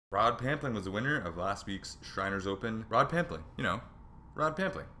Rod Pampling was the winner of last week's Shriners Open. Rod Pampling, you know, Rod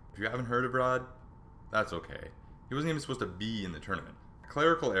Pampling. If you haven't heard of Rod, that's okay. He wasn't even supposed to be in the tournament. A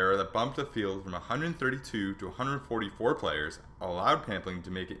clerical error that bumped the field from 132 to 144 players allowed Pampling to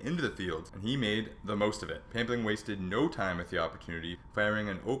make it into the field, and he made the most of it. Pampling wasted no time with the opportunity, firing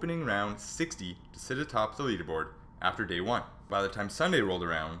an opening round 60 to sit atop the leaderboard after day one. By the time Sunday rolled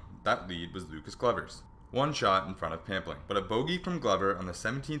around, that lead was Lucas Glover's. One shot in front of Pampling, but a bogey from Glover on the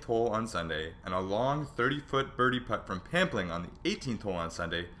 17th hole on Sunday and a long 30-foot birdie putt from Pampling on the 18th hole on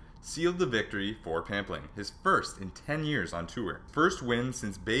Sunday sealed the victory for Pampling, his first in 10 years on tour. First win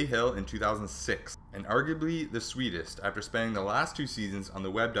since Bay Hill in 2006, and arguably the sweetest after spending the last 2 seasons on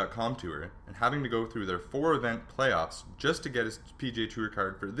the Web.com tour and having to go through their 4-event playoffs just to get his PGA Tour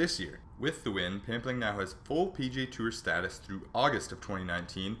card for this year. With the win, Pampling now has full PGA Tour status through August of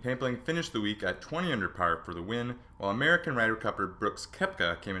 2019. Pampling finished the week at 20 under par for the win, while American Ryder Cupper Brooks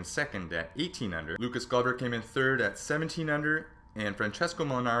Koepka came in second at 18 under. Lucas Glover came in third at 17 under, and Francesco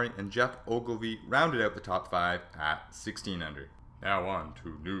Molinari and Jeff Ogilvy rounded out the top 5 at 16 under. Now on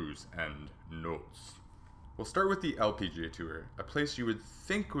to news and notes. We'll start with the LPGA Tour, a place you would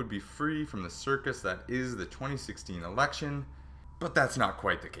think would be free from the circus that is the 2016 election, but that's not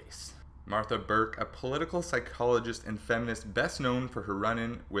quite the case. Martha Burk, a political psychologist and feminist best known for her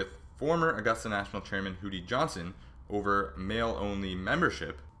run-in with former Augusta National Chairman Hootie Johnson over male-only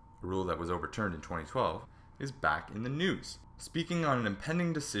membership, a rule that was overturned in 2012, is back in the news, speaking on an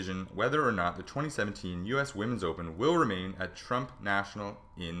impending decision whether or not the 2017 US Women's Open will remain at Trump National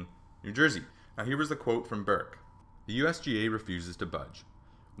in New Jersey. Now here was the quote from Burk. The USGA refuses to budge.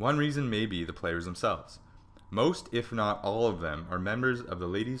 One reason may be the players themselves. Most, if not all of them, are members of the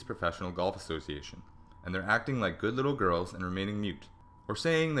Ladies Professional Golf Association, and they're acting like good little girls and remaining mute, or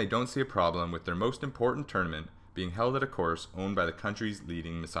saying they don't see a problem with their most important tournament being held at a course owned by the country's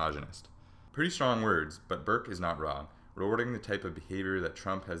leading misogynist. Pretty strong words, but Burk is not wrong, rewarding the type of behavior that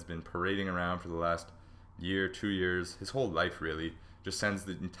Trump has been parading around for the last year, 2 years, his whole life really, just sends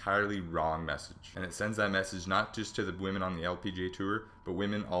the entirely wrong message. And it sends that message not just to the women on the LPGA Tour, but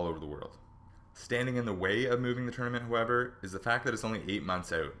women all over the world. Standing in the way of moving the tournament, however, is the fact that it's only 8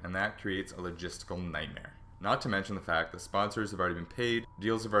 months out, and that creates a logistical nightmare. Not to mention the fact that sponsors have already been paid,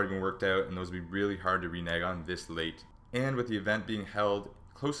 deals have already been worked out, and those would be really hard to renege on this late. And with the event being held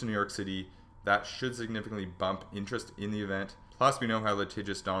close to New York City, that should significantly bump interest in the event. Plus, we know how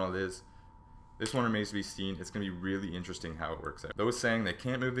litigious Donald is. This one remains to be seen. It's going to be really interesting how it works out. Those saying they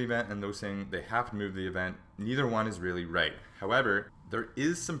can't move the event and those saying they have to move the event, neither one is really right. However, there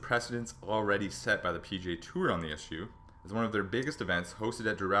is some precedence already set by the PGA Tour on the issue, as one of their biggest events, hosted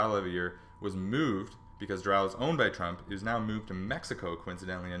at Doral every year, was moved because Doral is owned by Trump. It is now moved to Mexico,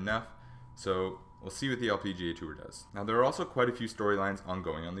 coincidentally enough. So we'll see what the LPGA Tour does. Now, there are also quite a few storylines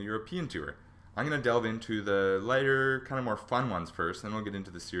ongoing on the European Tour. I'm going to delve into the lighter, kind of more fun ones first, then we'll get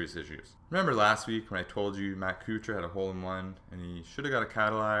into the serious issues. Remember last week when I told you Matt Kuchar had a hole-in-one, and he should have got a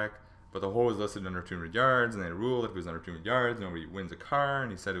Cadillac, but the hole was listed under 200 yards, and they had a rule that if it was under 200 yards, nobody wins a car,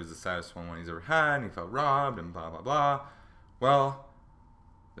 and he said it was the saddest one he's ever had, and he felt robbed, and blah, blah, blah. Well,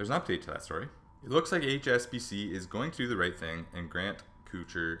 there's an update to that story. It looks like HSBC is going to do the right thing and grant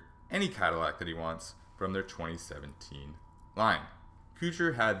Kuchar any Cadillac that he wants from their 2017 line.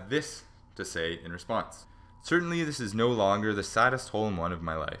 Kuchar had this to say in response. Certainly this is no longer the saddest hole-in-one of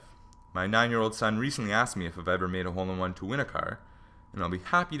my life. My 9-year-old son recently asked me if I've ever made a hole-in-one to win a car, and I'll be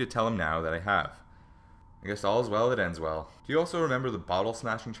happy to tell him now that I have. I guess all is well that ends well. Do you also remember the bottle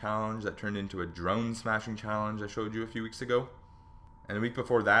smashing challenge that turned into a drone smashing challenge I showed you a few weeks ago? And the week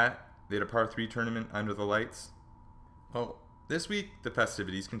before that, they had a par 3 tournament under the lights? Well, this week, the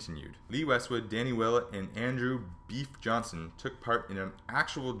festivities continued. Lee Westwood, Danny Willett, and Andrew Beef Johnson took part in an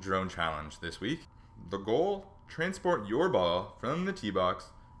actual drone challenge this week. The goal? Transport your ball from the tee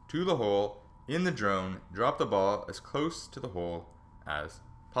box to the hole in the drone, drop the ball as close to the hole as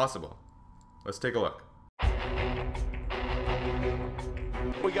possible. Let's take a look.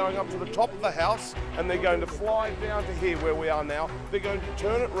 We're going up to the top of the house and they're going to fly down to here where we are now. They're going to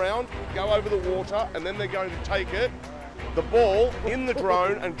turn it round, go over the water, and then they're going to take it, the ball, in the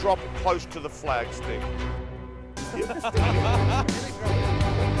drone and drop it close to the flag stick.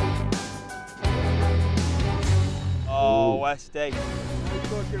 Oh, Westy.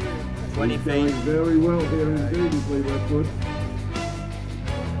 20 feet. Very well here indeed, Lee Westwood.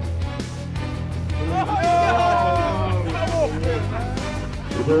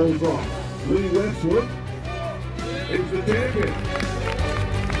 The ball's off. Lee Westwood is the champion.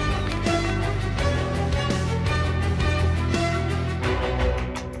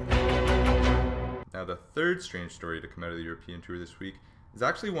 Now the third strange story to come out of the European Tour this week is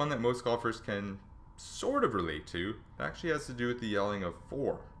actually one that most golfers can sort of relate to. It actually has to do with the yelling of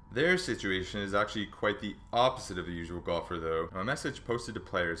Fore. Their situation is actually quite the opposite of the usual golfer though. A message posted to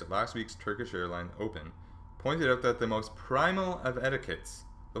players at last week's Turkish Airlines Open pointed out that the most primal of etiquettes,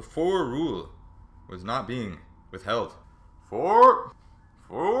 the Fore rule, was not being withheld. Fore!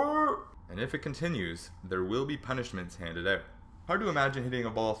 Fore! And if it continues, there will be punishments handed out. Hard to imagine hitting a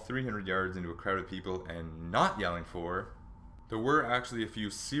ball 300 yards into a crowd of people and not yelling Fore. There were actually a few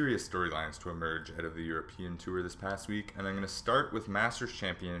serious storylines to emerge out of the European Tour this past week, and I'm going to start with Masters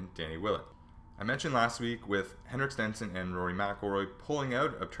champion Danny Willett. I mentioned last week with Henrik Stenson and Rory McIlroy pulling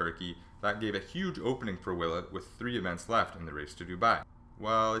out of Turkey, that gave a huge opening for Willett with 3 events left in the race to Dubai.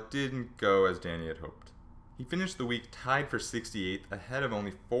 Well, it didn't go as Danny had hoped. He finished the week tied for 68th ahead of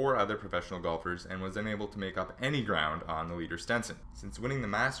only 4 other professional golfers and was unable to make up any ground on the leader Stenson. Since winning the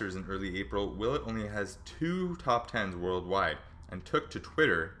Masters in early April, Willett only has 2 top 10s worldwide and took to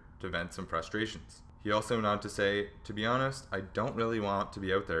Twitter to vent some frustrations. He also went on to say, "To be honest, I don't really want to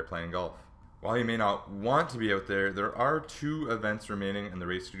be out there playing golf." While he may not want to be out there, there are 2 events remaining in the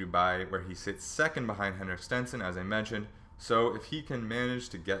race to Dubai where he sits second behind Henrik Stenson, as I mentioned. So if he can manage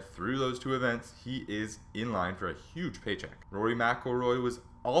to get through those 2 events, he is in line for a huge paycheck. Rory McIlroy was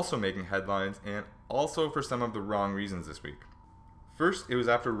also making headlines, and also for some of the wrong reasons this week. First, it was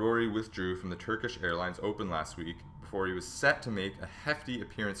after Rory withdrew from the Turkish Airlines Open last week before he was set to make a hefty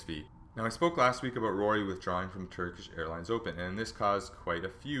appearance fee. Now, I spoke last week about Rory withdrawing from the Turkish Airlines Open, and this caused quite a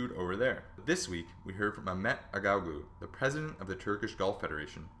feud over there. But this week, we heard from Mehmet Agaglu, the president of the Turkish Golf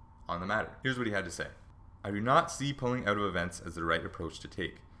Federation, on the matter. Here's what he had to say. "I do not see pulling out of events as the right approach to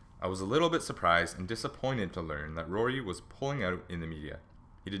take. I was a little bit surprised and disappointed to learn that Rory was pulling out in the media.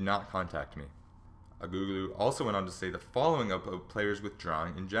 He did not contact me." Agaglu also went on to say the following about players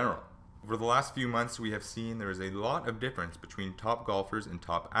withdrawing in general. "Over the last few months, we have seen there is a lot of difference between top golfers and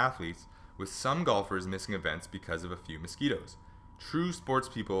top athletes, with some golfers missing events because of a few mosquitoes. True sports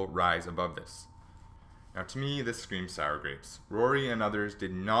people rise above this." Now, to me, this screams sour grapes. Rory and others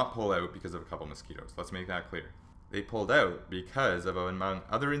did not pull out because of a couple mosquitoes. Let's make that clear. They pulled out because of, among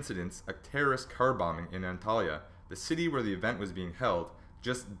other incidents, a terrorist car bombing in Antalya, the city where the event was being held,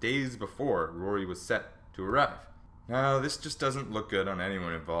 just days before Rory was set to arrive. Now, this just doesn't look good on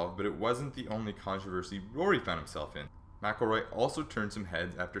anyone involved, but it wasn't the only controversy Rory found himself in. McIlroy also turned some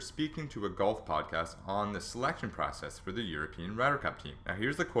heads after speaking to a golf podcast on the selection process for the European Ryder Cup team. Now,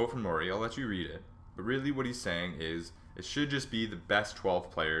 here's the quote from Rory. I'll let you read it. But really what he's saying is, it should just be the best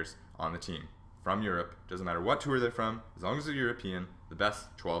 12 players on the team from Europe. Doesn't matter what tour they're from, as long as they're European, the best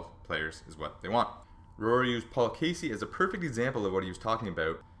 12 players is what they want. Rory used Paul Casey as a perfect example of what he was talking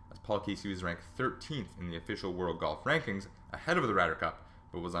about, as Paul Casey was ranked 13th in the official World Golf Rankings ahead of the Ryder Cup,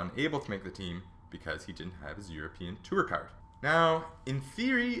 but was unable to make the team because he didn't have his European Tour card. Now, in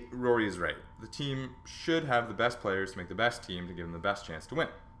theory, Rory is right. The team should have the best players to make the best team to give them the best chance to win.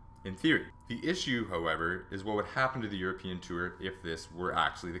 In theory. The issue, however, is what would happen to the European Tour if this were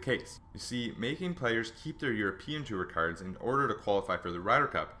actually the case. You see, making players keep their European Tour cards in order to qualify for the Ryder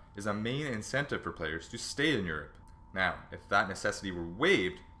Cup is a main incentive for players to stay in Europe. Now, if that necessity were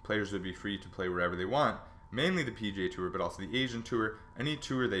waived, players would be free to play wherever they want, mainly the PGA Tour, but also the Asian Tour, any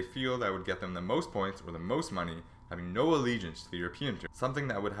tour they feel that would get them the most points or the most money, having no allegiance to the European Tour, something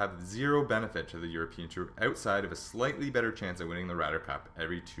that would have zero benefit to the European Tour outside of a slightly better chance at winning the Ryder Cup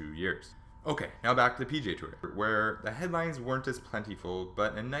every 2 years. Okay, now back to the PGA Tour, where the headlines weren't as plentiful,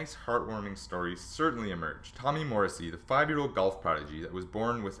 but a nice heartwarming story certainly emerged. Tommy Morrissey, the 5-year-old golf prodigy that was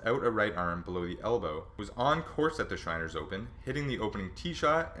born without a right arm below the elbow, was on course at the Shriners Open, hitting the opening tee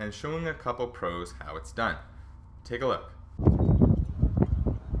shot and showing a couple pros how it's done. Take a look.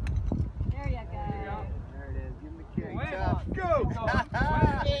 There you go. There it is. Give him the kick. Wait, Tough. go!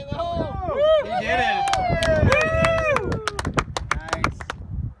 He did it. Nice.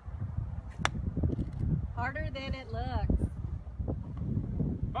 Harder than it looks.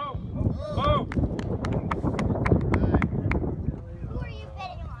 Boom. Boom. Who are you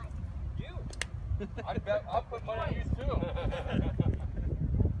betting on? You. I'll put money on you too.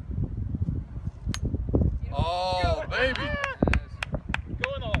 Oh, baby.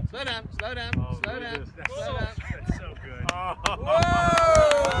 Going on. Slow down, slow down, slow down. That's so good. Whoa!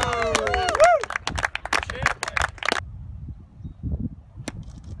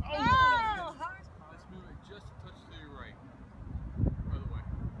 Oh! Let's move it just a touch to your right. Other way.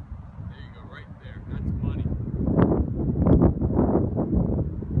 There you go, right there. That's money.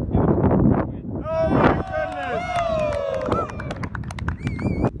 Oh my goodness!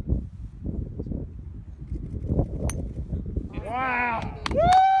 Wow! Woo!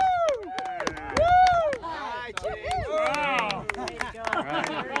 Hi, James. Wow! There you go. All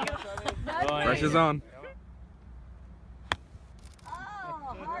Pressure's on. Oh,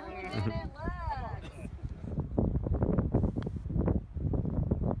 harder than it looks.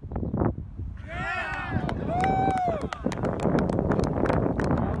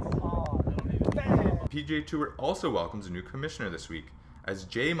 PGA Tour also welcomes a new commissioner this week, as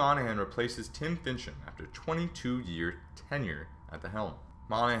Jay Monahan replaces Tim Finchem after 22-year tenure at the helm.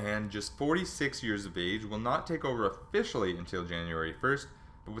 Monahan, just 46 years of age, will not take over officially until January 1st,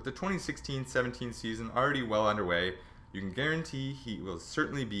 but with the 2016-17 season already well underway, you can guarantee he will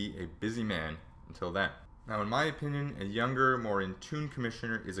certainly be a busy man until then. Now, in my opinion, a younger, more in-tune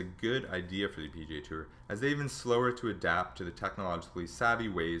commissioner is a good idea for the PGA Tour, as they've been slower to adapt to the technologically savvy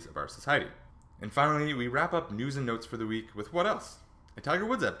ways of our society. And finally, we wrap up news and notes for the week with what else? A Tiger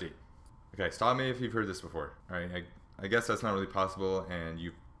Woods update. Okay, stop me if you've heard this before. Alright, I guess that's not really possible, and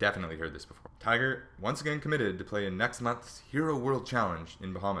you've definitely heard this before. Tiger once again committed to play in next month's Hero World Challenge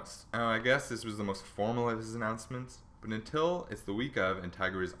in Bahamas. Now, I guess this was the most formal of his announcements, but until it's the week of and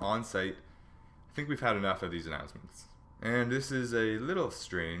Tiger is on site, I think we've had enough of these announcements. And this is a little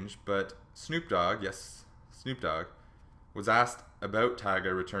strange, but Snoop Dogg, yes, Snoop Dogg, was asked about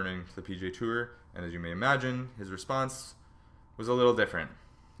Tiger returning to the PGA Tour, and as you may imagine, his response was a little different.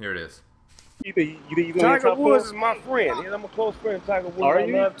 Here it is. Tiger Woods is my friend. I'm a close friend of Tiger Woods. I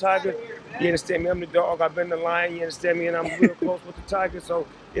love Tiger. You understand me? I'm the dog. I've been the lion. You understand me? And I'm real close with the Tiger. So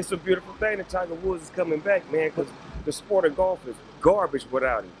it's a beautiful thing that Tiger Woods is coming back, man, because the sport of golf is garbage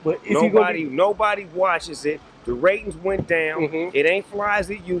without him. But nobody watches it. The ratings went down. It ain't fly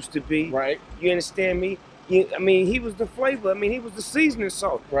as it used to be. Right. You understand me? I mean, he was the flavor. I mean, he was the seasoning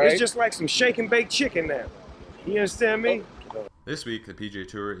salt. Right. It's just like some shake and bake chicken now. You understand me? This week, the PGA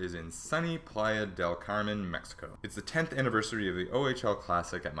Tour is in sunny Playa del Carmen, Mexico. It's the 10th anniversary of the OHL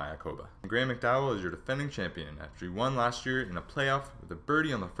Classic at Mayakoba. Graeme McDowell is your defending champion after he won last year in a playoff with a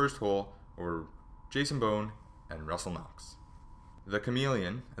birdie on the first hole over Jason Bone and Russell Knox. The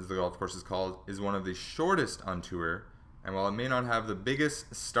Chameleon, as the golf course is called, is one of the shortest on tour, and while it may not have the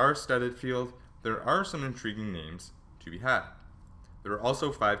biggest star-studded field, there are some intriguing names to be had. There are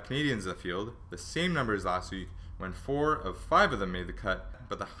also 5 Canadians in the field, the same number as last week, when 4 of 5 of them made the cut,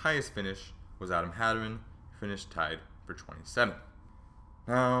 but the highest finish was Adam Hadwin, who finished tied for 27th.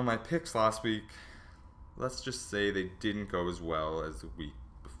 Now, my picks last week, let's just say they didn't go as well as the week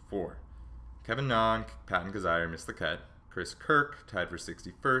before. Kevin Na and Patton Kizzire missed the cut, Chris Kirk tied for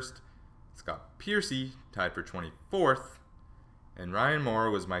 61st, Scott Piercy tied for 24th, and Ryan Moore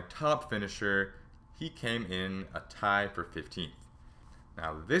was my top finisher. He came in a tie for 15th.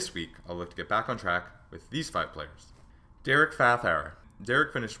 Now this week, I'll look to get back on track with these 5 players. Derek Fathauer.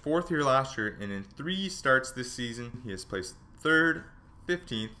 Derek finished 4th here last year, and in 3 starts this season, he has placed 3rd,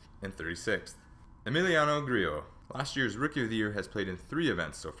 15th, and 36th. Emiliano Grillo. Last year's Rookie of the Year has played in 3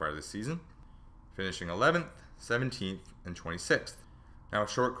 events so far this season, finishing 11th, 17th, and 26th. Now a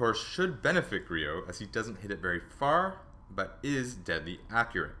short course should benefit Grillo, as he doesn't hit it very far, but is deadly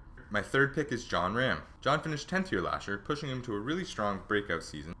accurate. My 3rd pick is John Ram. John finished 10th here last year, pushing him to a really strong breakout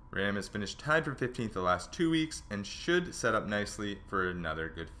season. Ram has finished tied for 15th the last 2 weeks and should set up nicely for another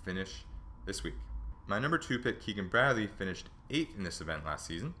good finish this week. My number 2 pick, Keegan Bradley, finished 8th in this event last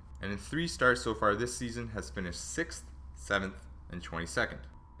season, and in 3 starts so far this season has finished 6th, 7th, and 22nd.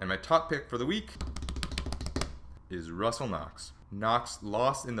 And my top pick for the week is Russell Knox. Knox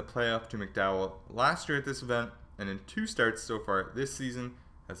lost in the playoff to McDowell last year at this event, and in 2 starts so far this season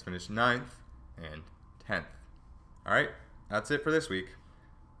has finished 9th and 10th. Alright, that's it for this week.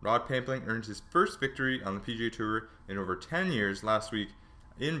 Rod Pampling earned his first victory on the PGA Tour in over 10 years last week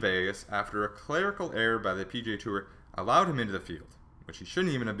in Vegas after a clerical error by the PGA Tour allowed him into the field, which he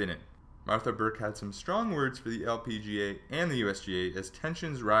shouldn't even have been in. Martha Burk had some strong words for the LPGA and the USGA as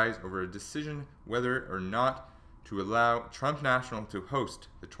tensions rise over a decision whether or not to allow Trump National to host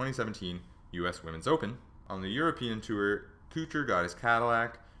the 2017 US Women's Open. On the European Tour, Kuchar got his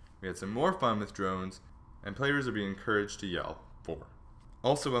Cadillac, we had some more fun with drones, and players are being encouraged to yell, Fore.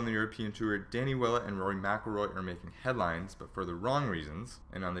 Also on the European Tour, Danny Willett and Rory McIlroy are making headlines, but for the wrong reasons.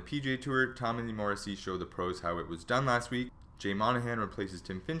 And on the PGA Tour, Tom and Morrissey showed the pros how it was done last week. Jay Monahan replaces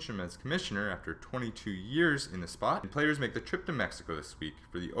Tim Finchem as commissioner after 22 years in the spot. And players make the trip to Mexico this week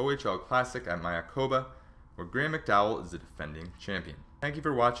for the OHL Classic at Mayakoba, where Graeme McDowell is the defending champion. Thank you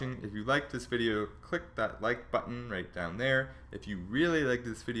for watching. If you liked this video, click that like button right down there. If you really liked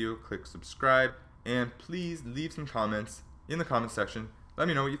this video, click subscribe. And please leave some comments in the comment section. Let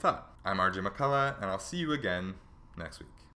me know what you thought. I'm RJ McCullough, and I'll see you again next week.